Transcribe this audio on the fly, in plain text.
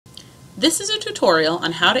This is a tutorial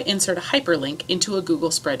on how to insert a hyperlink into a Google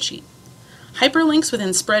spreadsheet. Hyperlinks within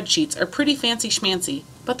spreadsheets are pretty fancy schmancy,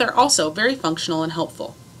 but they're also very functional and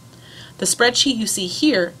helpful. The spreadsheet you see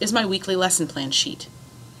here is my weekly lesson plan sheet.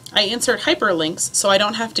 I insert hyperlinks so I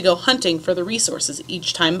don't have to go hunting for the resources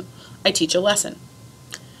each time I teach a lesson.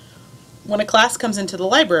 When a class comes into the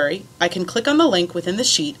library, I can click on the link within the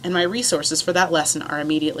sheet and my resources for that lesson are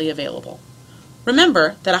immediately available.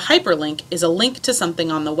 Remember that a hyperlink is a link to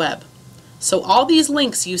something on the web. So all these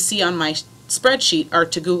links you see on my spreadsheet are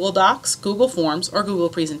to Google Docs, Google Forms, or Google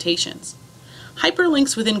Presentations.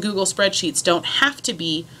 Hyperlinks within Google Spreadsheets don't have to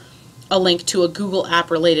be a link to a Google app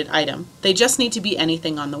related item. They just need to be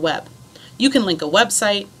anything on the web. You can link a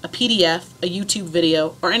website, a PDF, a YouTube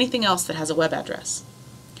video, or anything else that has a web address.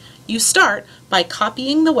 You start by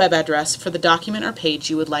copying the web address for the document or page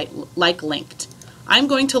you would like linked. I'm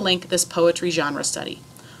going to link this poetry genre study.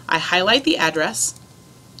 I highlight the address,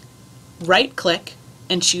 right-click,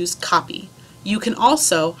 and choose Copy. You can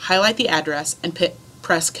also highlight the address and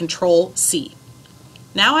press Control-C.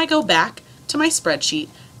 Now I go back to my spreadsheet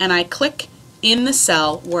and I click in the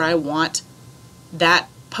cell where I want that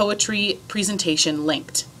poetry presentation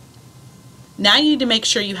linked. Now you need to make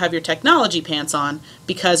sure you have your technology pants on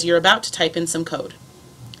because you're about to type in some code.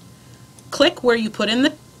 Click where you put in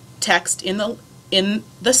the text in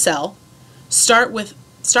the cell. Start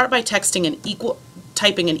by typing an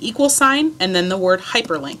equal sign and then the word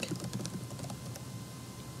hyperlink.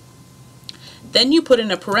 Then you put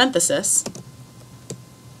in a parenthesis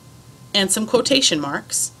and some quotation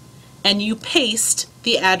marks and you paste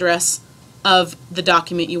the address of the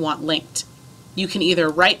document you want linked. You can either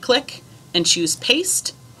right-click and choose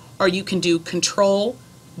Paste, or you can do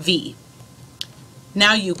Control-V.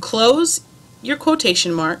 Now you close your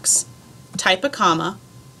quotation marks, type a comma,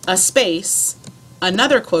 a space,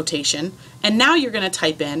 another quotation, and now you're going to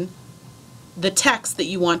type in the text that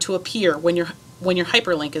you want to appear when your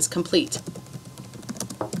hyperlink is complete.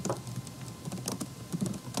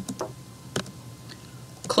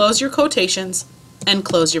 Close your quotations and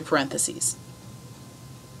close your parentheses.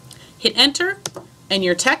 Hit Enter and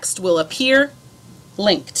your text will appear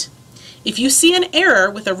linked. If you see an error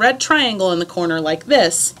with a red triangle in the corner like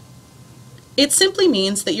this, it simply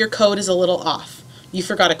means that your code is a little off. You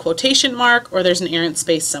forgot a quotation mark or there's an errant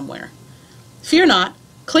space somewhere. Fear not,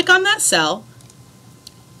 click on that cell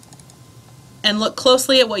and look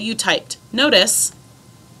closely at what you typed. Notice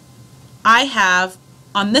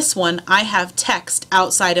on this one I have text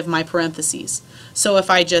outside of my parentheses. So if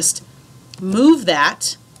I just move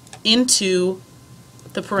that into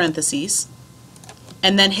the parentheses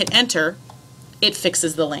and then hit Enter, it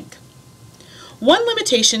fixes the link. One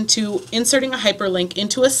limitation to inserting a hyperlink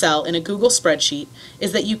into a cell in a Google spreadsheet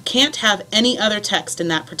is that you can't have any other text in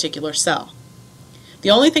that particular cell. The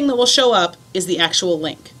only thing that will show up is the actual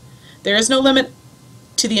link. There is no limit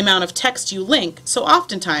to the amount of text you link, so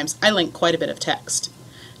oftentimes I link quite a bit of text.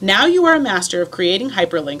 Now you are a master of creating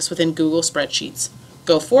hyperlinks within Google Spreadsheets.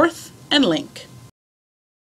 Go forth and link.